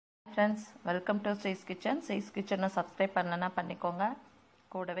Friends, welcome to Shri's Kitchen. Shri's Kitchen subscribe பண்ணலனா பண்ணிக்கோங்க.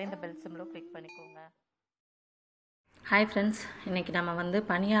 கூடவே இந்த பெல் சிம்பலை கிளிக் பண்ணிக்கோங்க. ஹாய் ஃப்ரெண்ட்ஸ், இன்றைக்கி நம்ம வந்து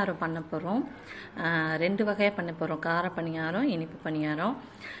பனியாரம் பண்ண போகிறோம். ரெண்டு வகையாக பண்ண போகிறோம், கார பனியாரம், இனிப்பு பனியாரம்.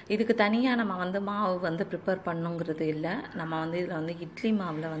 இதுக்கு தனியாக நம்ம வந்து மாவு வந்து ப்ரிப்பேர் பண்ணுங்கிறது இல்லை. நம்ம வந்து இதில் வந்து இட்லி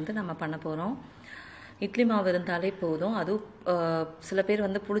மாவில் வந்து நம்ம பண்ண போகிறோம். இட்லி மாவு இருந்தாலே போதும். அதுவும் சில பேர்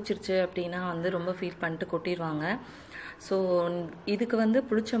வந்து புளிச்சிருச்சு அப்படின்னா வந்து ரொம்ப ஃபீல் பண்ணிட்டு கொட்டிடுவாங்க. ஸோ இதுக்கு வந்து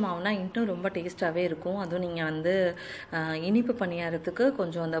புளிச்ச மாவுனா இன்னும் ரொம்ப டேஸ்ட்டாகவே இருக்கும். அதுவும் நீங்கள் வந்து இனிப்பு பணியாரத்துக்கு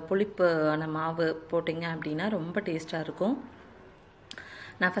கொஞ்சம் அந்த புளிப்பான மாவு போட்டிங்க அப்படின்னா ரொம்ப டேஸ்ட்டாக இருக்கும்.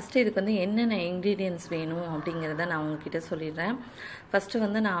 நான் ஃபஸ்ட்டு இதுக்கு வந்து என்னென்ன இன்க்ரீடியன்ட்ஸ் வேணும் அப்படிங்கிறத நான் உங்ககிட்ட சொல்லிடுறேன். ஃபஸ்ட்டு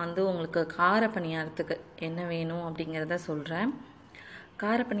வந்து நான் வந்து உங்களுக்கு கார பணியாரத்துக்கு என்ன வேணும் அப்படிங்கிறத சொல்கிறேன்.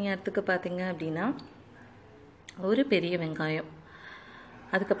 கார பணியாரத்துக்கு பார்த்திங்க அப்படின்னா ஒரு பெரிய வெங்காயம்,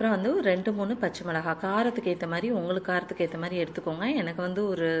 அதுக்கப்புறம் வந்து ஒரு 2-3 பச்சை மிளகாய், காரத்துக்கு ஏற்ற மாதிரி உங்களுக்கு காரத்துக்கு ஏற்ற மாதிரி எடுத்துக்கோங்க. எனக்கு வந்து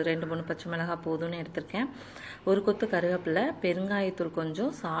ஒரு 2-3 பச்சை மிளகாய் போதும்னு எடுத்திருக்கேன். ஒரு கொத்து கருவேப்பிலை, பெருங்காயத்தூள்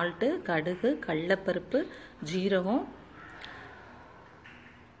கொஞ்சம், சால்ட்டு, கடுகு, கடலைப்பருப்பு, ஜீரகம்,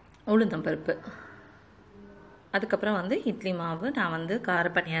 உளுந்தம்பருப்பு, அதுக்கப்புறம் வந்து இட்லி மாவு. நான் வந்து கார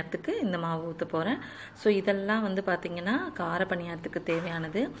பணியாரத்துக்கு இந்த மாவு ஊற்ற போகிறேன். ஸோ இதெல்லாம் வந்து பார்த்திங்கன்னா கார பணியாரத்துக்கு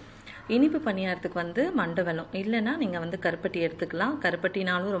தேவையானது. இனிப்பு பணியாரத்துக்கு வந்து மண்டை வெல்லம், இல்லைன்னா நீங்கள் வந்து கருப்பட்டி எடுத்துக்கலாம்.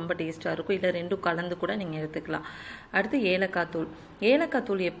 கருப்பட்டினாலும் ரொம்ப டேஸ்ட்டாக இருக்கும். இல்லை ரெண்டும் கலந்து கூட நீங்கள் எடுத்துக்கலாம். அடுத்து ஏலக்காய் தூள். ஏலக்காய்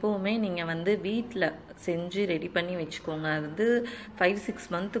தூள் எப்போவுமே நீங்கள் வந்து வீட்டில் செஞ்சு ரெடி பண்ணி வச்சுக்கோங்க. அது வந்து 5-6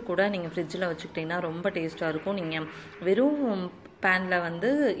 மந்த்து கூட நீங்கள் ஃப்ரிட்ஜில் வச்சுக்கிட்டிங்கன்னா ரொம்ப டேஸ்ட்டாக இருக்கும். நீங்கள் வெறும் பேனில் வந்து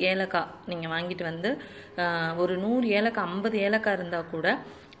ஏலக்காய் நீங்கள் வாங்கிட்டு வந்து ஒரு 100 ஏலக்காய், 50 ஏலக்காய் இருந்தால் கூட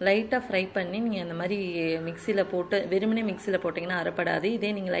லைட்டாக ஃப்ரை பண்ணி நீங்கள் அந்த மாதிரி மிக்சியில் போட்டு, வெறுமனே மிக்சியில் போட்டிங்கன்னா அரைப்படாது. இதே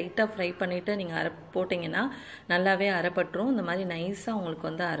நீங்கள் லைட்டாக ஃப்ரை பண்ணிவிட்டு நீங்கள் போட்டிங்கன்னா நல்லாவே அரைப்பட்டுரும். இந்த மாதிரி நைஸாக உங்களுக்கு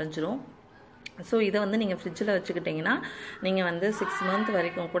வந்து அரைஞ்சிரும். ஸோ இதை வந்து நீங்கள் ஃப்ரிட்ஜில் வச்சுக்கிட்டிங்கன்னா நீங்கள் வந்து 6 மந்த்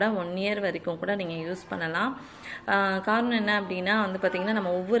வரைக்கும் கூட, 1 இயர் வரைக்கும் கூட நீங்கள் யூஸ் பண்ணலாம். காரணம் என்ன அப்படின்னா வந்து பார்த்திங்கன்னா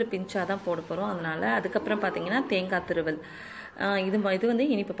நம்ம ஒவ்வொரு பிஞ்சாக தான் போட போகிறோம். அதனால் அதுக்கப்புறம் பார்த்திங்கன்னா தேங்காய் திருவல். இது வந்து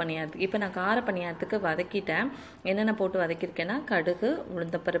இனிப்பு பணியாரத்துக்கு. இப்போ நான் கார பணியாரத்துக்கு வதக்கிட்டேன். என்னென்ன போட்டு வதக்கியிருக்கேன்னா கடுகு,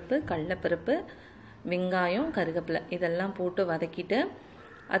 உளுந்தப்பருப்பு, கடலைப்பருப்பு, வெங்காயம், கருவேப்பிலை இதெல்லாம் போட்டு வதக்கிட்டு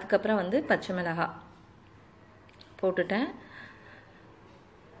அதுக்கப்புறம் வந்து பச்சை மிளகாய் போட்டுட்டேன்.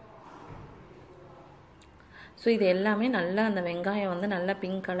 ஸோ இது எல்லாமே நல்லா அந்த வெங்காயம் வந்து நல்லா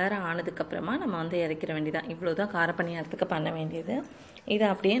பிங்க் கலர் ஆனதுக்கப்புறமா நம்ம வந்து இறக்கிற வேண்டியதான். இவ்வளோ தான் கார பணியாரத்துக்கு பண்ண வேண்டியது. இதை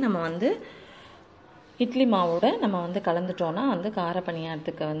அப்படியே நம்ம வந்து இட்லி மாவோட நம்ம வந்து கலந்துட்டோன்னா வந்து கார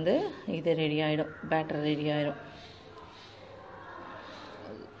பணியாரத்துக்கு வந்து இது ரெடி ஆகிடும், பேட்டர் ரெடி ஆகிடும்.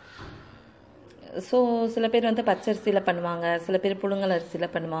 ஸோ சில பேர் வந்து பச்சரிசியில் பண்ணுவாங்க, சில பேர் புழுங்கல்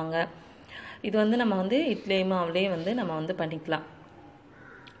அரிசியில் பண்ணுவாங்க. இது வந்து நம்ம வந்து இட்லி மாவுலேயே வந்து நம்ம வந்து பண்ணிக்கலாம்.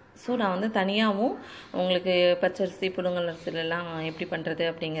 ஸோ நான் வந்து தனியாகவும் உங்களுக்கு பச்சரிசி, புழுங்கல் அரிசிலெலாம் எப்படி பண்ணுறது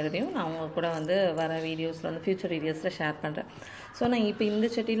அப்படிங்கிறதையும் நான் உங்கள் கூட வந்து வர வீடியோஸில் வந்து ஃப்யூச்சர் வீடியோஸில் ஷேர் பண்ணுறேன். ஸோ நான் இப்போ இந்த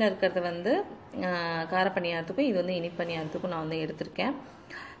சட்டியில் இருக்கிறது வந்து கார பணியாரத்துக்கும், இது வந்து இனிப்பு பணியாரத்துக்கும் நான் வந்து எடுத்திருக்கேன்.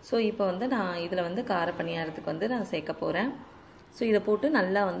 ஸோ இப்போ வந்து நான் இதில் வந்து கார பணியாரத்துக்கு வந்து நான் சேர்க்க போகிறேன். ஸோ இதை போட்டு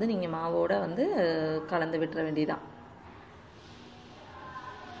நல்லா வந்து நீங்கள் மாவோடு வந்து கலந்து விட்டுற வேண்டியதான்.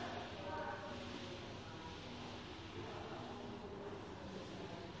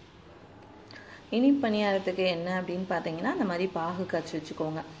 இனிப்பு பணியாரத்துக்கு என்ன அப்படின்னு பார்த்தீங்கன்னா இந்த மாதிரி பாகு காய்ச்சி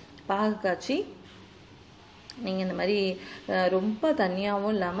வச்சுக்கோங்க. பாகு காய்ச்சி நீங்கள் இந்த மாதிரி ரொம்ப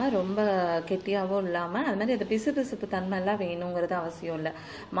தண்ணியாகவும் இல்லாமல் ரொம்ப கெட்டியாகவும் இல்லாமல் அது மாதிரி அந்த பிசுபிசுப்பு தன்மைலாம் வேணுங்கிறது அவசியம் இல்லை.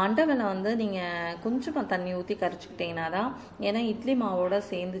 மண்டை வெல்லம் வந்து நீங்கள் கொஞ்சமாக தண்ணி ஊற்றி கரைச்சிக்கிட்டிங்கன்னா தான், ஏன்னா இட்லி மாவோட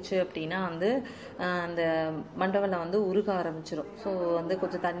சேர்ந்துச்சு அப்படின்னா வந்து அந்த மண்டை வெல்லம் வந்து உருக ஆரம்பிச்சிடும். ஸோ வந்து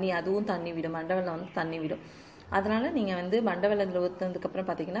கொஞ்சம் தண்ணி, அதுவும் தண்ணி விடும், மண்டை வெல்லம் வந்து தண்ணி விடும். அதனால் நீங்கள் வந்து மண்டை வெல்லத்தில் ஊற்றுனதுக்கப்புறம்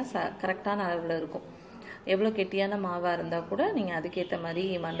பார்த்தீங்கன்னா கரெக்டான அளவில் இருக்கும். எவ்வளோ கெட்டியான மாவாக இருந்தால் கூட நீங்கள் அதுக்கேற்ற மாதிரி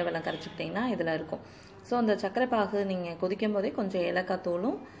மண்டை வெல்லம் கரைச்சிக்கிட்டிங்கன்னா இதில் இருக்கும். ஸோ அந்த சர்க்கரை பாகு நீங்கள் கொதிக்கும் போதே கொஞ்சம் ஏலக்காய்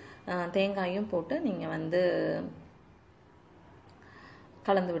தூளும் தேங்காயும் போட்டு நீங்கள் வந்து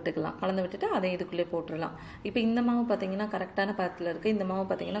கலந்து விட்டுக்கலாம். கலந்து விட்டுட்டு அதை இதுக்குள்ளே போட்டுடலாம். இப்போ இந்த மாவு பார்த்திங்கன்னா கரெக்டான பதத்தில் இருக்குது. இந்த மாவு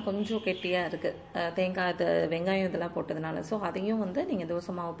பார்த்திங்கன்னா கொஞ்சம் கெட்டியாக இருக்குது, தேங்காய் வெங்காயம் இதெல்லாம் போட்டதுனால. ஸோ அதையும் வந்து நீங்கள்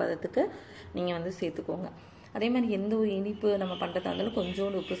தோசை மாவு பதத்துக்கு நீங்கள் வந்து சேர்த்துக்கோங்க. அதே மாதிரி எந்த ஒரு இனிப்பு நம்ம பண்ணுறதா இருந்தாலும்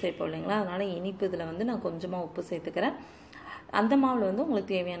கொஞ்சோண்டு உப்பு சேர்ப்போம் இல்லைங்களா? அதனால் இனிப்பு இதில் வந்து நான் கொஞ்சமாக உப்பு சேர்த்துக்கிறேன். அந்த மாவில் வந்து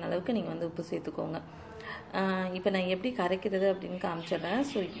உங்களுக்கு தேவையான அளவுக்கு நீங்கள் வந்து உப்பு சேர்த்துக்கோங்க. இப்போ நான் எப்படி கரைக்கிறது அப்படின்னு காமிச்சிடுறேன்.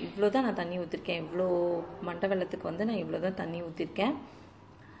 ஸோ இவ்வளோ தான் நான் தண்ணி ஊற்றிருக்கேன். இவ்வளோ மண்டை வெல்லத்துக்கு வந்து நான் இவ்வளோ தான் தண்ணி ஊற்றிருக்கேன்.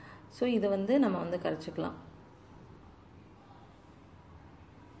 ஸோ இதை வந்து நம்ம வந்து கரைச்சிக்கலாம்.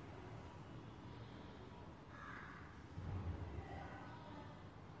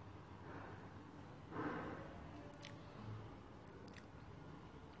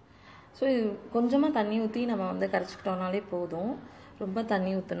 ஸோ கொஞ்சமாக தண்ணி ஊற்றி நம்ம வந்து கரைச்சிக்கிட்டோம்னாலே போதும். ரொம்ப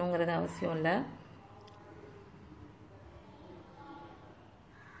தண்ணி ஊற்றணுங்கிறது அவசியம் இல்லை.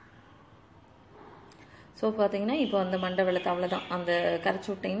 ஸோ பார்த்தீங்கன்னா இப்போ அந்த மண்டை வெள்ளத்தை அவ்வளோதான், அந்த கரைச்சி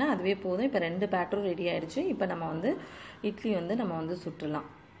விட்டிங்கன்னா அதுவே போதும். இப்போ 2 பேட்டரும் ரெடி ஆகிடுச்சு. இப்போ நம்ம வந்து இட்லி வந்து நம்ம வந்து சுட்டுடலாம்.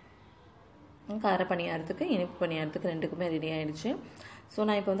 கார பணியாரத்துக்கு இனிப்பு பணியாரத்துக்கு 2க்குமே ரெடி ஆகிடுச்சு. ஸோ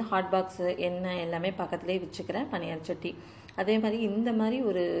நான் இப்போ வந்து ஹாட் பாக்ஸு எண்ணெய் எல்லாமே பக்கத்துலேயே வச்சுக்கிறேன், பணியார சட்டி. அதே மாதிரி இந்த மாதிரி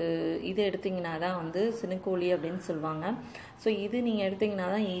ஒரு இது எடுத்திங்கன்னா தான் வந்து சினுக்கோழி அப்படின்னு சொல்லுவாங்க. ஸோ இது நீங்கள் எடுத்திங்கன்னா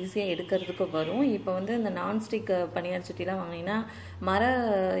தான் ஈஸியாக எடுக்கிறதுக்கு வரும். இப்போ வந்து இந்த நான்ஸ்டிக் பணியார சட்டிலாம் வாங்கினீங்கன்னா மர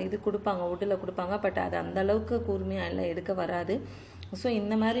இது கொடுப்பாங்க, உட்டில் கொடுப்பாங்க. பட் அது அந்தளவுக்கு கூர்மையாக இல்லை, எடுக்க வராது. ஸோ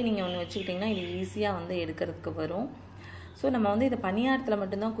இந்த மாதிரி நீங்கள் ஒன்று வச்சுக்கிட்டிங்கன்னா இது ஈஸியாக வந்து எடுக்கிறதுக்கு வரும். ஸோ நம்ம வந்து இதை பணியாரத்தில்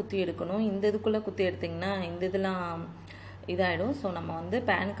மட்டும்தான் குத்தி எடுக்கணும். இந்த இதுக்குள்ளே குத்தி எடுத்திங்கன்னா இந்த இதெல்லாம் இதாகிடும். ஸோ நம்ம வந்து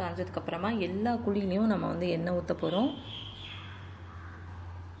பேன் காஞ்சதுக்கப்புறமா எல்லா குழிலையும் நம்ம வந்து எண்ணெய் ஊற்ற போகிறோம்.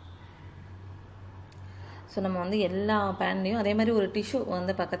 ஸோ நம்ம வந்து எல்லா பேன்லேயும் அதே மாதிரி ஒரு டிஷ்யூ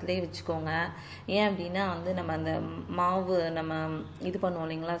வந்து பக்கத்துலேயே வச்சுக்கோங்க. ஏன் அப்படின்னா வந்து நம்ம அந்த மாவு நம்ம இது பண்ணுவோம்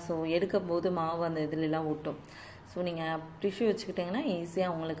இல்லைங்களா, ஸோ எடுக்கும் போது மாவு அந்த இதுலலாம் ஊட்டும். ஸோ நீங்கள் டிஷ்யூ வச்சுக்கிட்டிங்கன்னா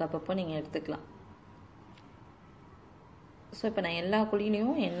ஈஸியாக உங்களுக்கு அப்பப்போ நீங்கள் எடுத்துக்கலாம். ஸோ இப்போ நான் எல்லா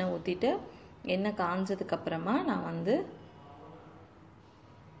குழிலையும் எண்ணெய் ஊற்றிட்டு எண்ணெய் காஞ்சதுக்கப்புறமா நான் வந்து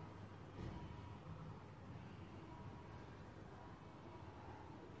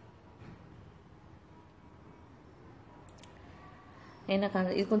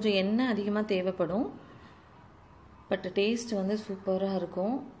எண்ணெய் இது கொஞ்சம் எண்ணெய் அதிகமாக தேவைப்படும். பட் டேஸ்ட் வந்து சூப்பராக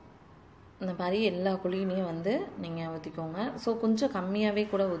இருக்கும். இந்த மாதிரி எல்லா குழியிலையும் வந்து நீங்கள் ஊற்றிக்கோங்க. ஸோ கொஞ்சம் கம்மியாகவே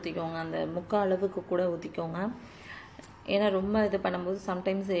கூட ஊற்றிக்கோங்க, அந்த 3/4 அளவுக்கு கூட ஊற்றிக்கோங்க. ஏன்னா ரொம்ப இது பண்ணும்போது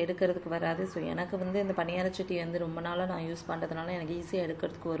சம்டைம்ஸ் எடுக்கிறதுக்கு வராது. ஸோ எனக்கு வந்து இந்த பணியார சட்டி வந்து ரொம்ப நாளாக நான் யூஸ் பண்ணுறதுனால எனக்கு ஈஸியாக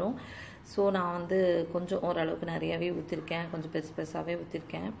எடுக்கிறதுக்கு வரும். ஸோ நான் வந்து கொஞ்சம் ஓரளவுக்கு நிறையாவே ஊற்றிருக்கேன், கொஞ்சம் பெருசாகவே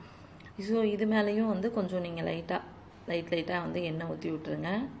ஊற்றிருக்கேன். ஸோ இது மேலேயும் வந்து கொஞ்சம் நீங்கள் லைட்டாக வந்து எண்ணெய் ஊற்றி விட்டுருங்க.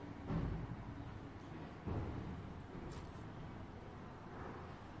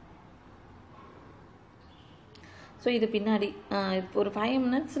 ஸோ இது பின்னாடி ஒரு 5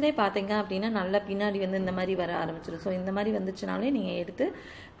 மினிட்ஸ்லேயே பார்த்தீங்க அப்படின்னா நல்லா பின்னாடி வந்து இந்த மாதிரி வர ஆரம்பிச்சிடும். ஸோ இந்த மாதிரி வந்துச்சுனாலே நீங்கள் எடுத்து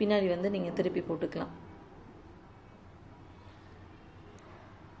பின்னாடி வந்து நீங்கள் திருப்பி போட்டுக்கலாம்.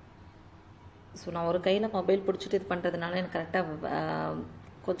 ஸோ நான் ஒரு கையில் மொபைல் பிடிச்சிட்டு இது பண்ணுறதுனால எனக்கு கரெக்டாக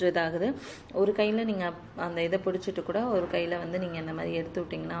கொஞ்சம் இதாகுது. ஒரு கையில் நீங்கள் அந்த இதை பிடிச்சிட்டு கூட ஒரு கையில் வந்து நீங்கள் இந்த மாதிரி எடுத்து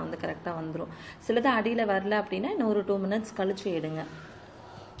விட்டிங்கன்னா வந்து கரெக்டாக வந்துடும். சிலது அடியில் வரல அப்படின்னா இன்னும் ஒரு 2 மினிட்ஸ் கழிச்சு எடுங்க.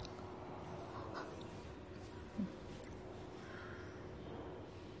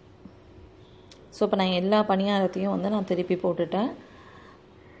 ஸோ இப்போ நான் எல்லா பணியாரத்தையும் வந்து நான் திருப்பி போட்டுட்டேன்.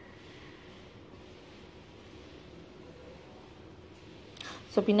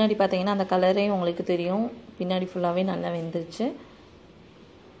 ஸோ பின்னாடி பார்த்தீங்கன்னா அந்த கலரே உங்களுக்கு தெரியும், பின்னாடி ஃபுல்லாகவே நல்லா வெந்துருச்சு.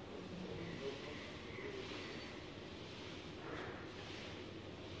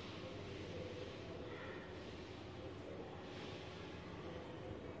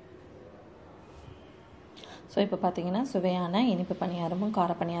 ஸோ இப்போ பார்த்தீங்கன்னா சுவையான இனிப்பு பணியாரமும்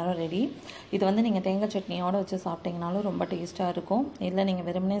கார பணியாரம் ரெடி. இது வந்து நீங்கள் தேங்காய் சட்னியோடு வச்சு சாப்பிட்டிங்கனாலும் ரொம்ப டேஸ்ட்டாக இருக்கும், இல்லை நீங்கள்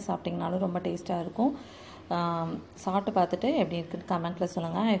வெறுமனே சாப்பிட்டிங்கனாலும் ரொம்ப டேஸ்ட்டாக இருக்கும். சாப்பிட்டு பார்த்துட்டு எப்படி இருக்குன்னு கமெண்ட்டில்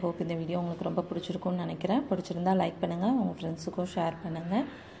சொல்லுங்கள். ஐ ஹோப் இந்த வீடியோ உங்களுக்கு ரொம்ப பிடிச்சிருக்கும்னு நினைக்கிறேன். பிடிச்சிருந்தால் லைக் பண்ணுங்கள், உங்கள் ஃப்ரெண்ட்ஸுக்கும் ஷேர் பண்ணுங்கள்.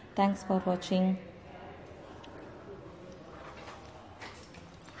 தேங்க்ஸ் ஃபார் வாட்சிங்.